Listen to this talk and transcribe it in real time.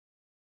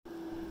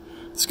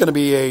It's going to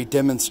be a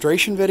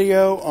demonstration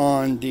video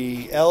on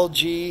the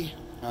LG.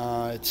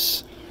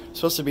 It's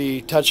supposed to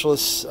be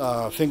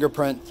touchless,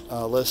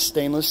 fingerprint-less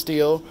stainless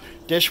steel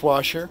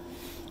dishwasher.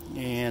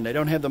 And I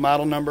don't have the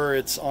model number.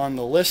 It's on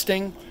the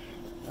listing.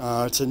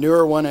 It's a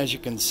newer one, as you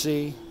can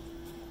see.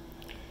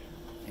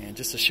 And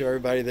just to show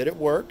everybody that it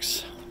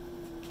works,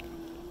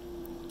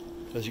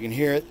 as you can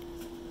hear it.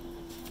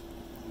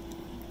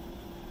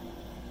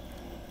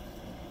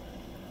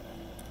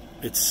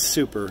 It's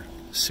super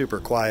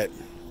quiet.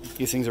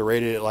 These things are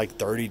rated at like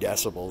 30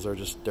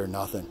 decibels. They're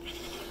nothing.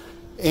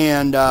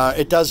 And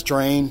it does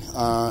drain.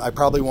 I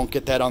probably won't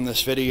get that on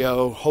this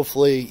video.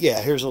 Hopefully,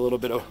 yeah, here's a little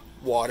bit of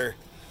water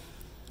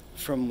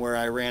from where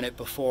I ran it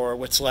before,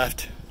 what's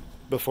left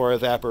before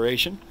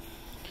evaporation.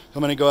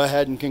 I'm going to go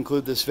ahead and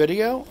conclude this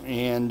video.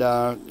 And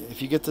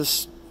if you get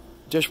this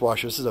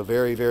dishwasher, this is a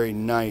very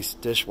nice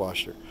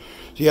dishwasher.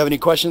 If you have any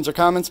questions or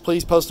comments,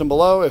 please post them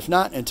below. If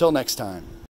not, until next time.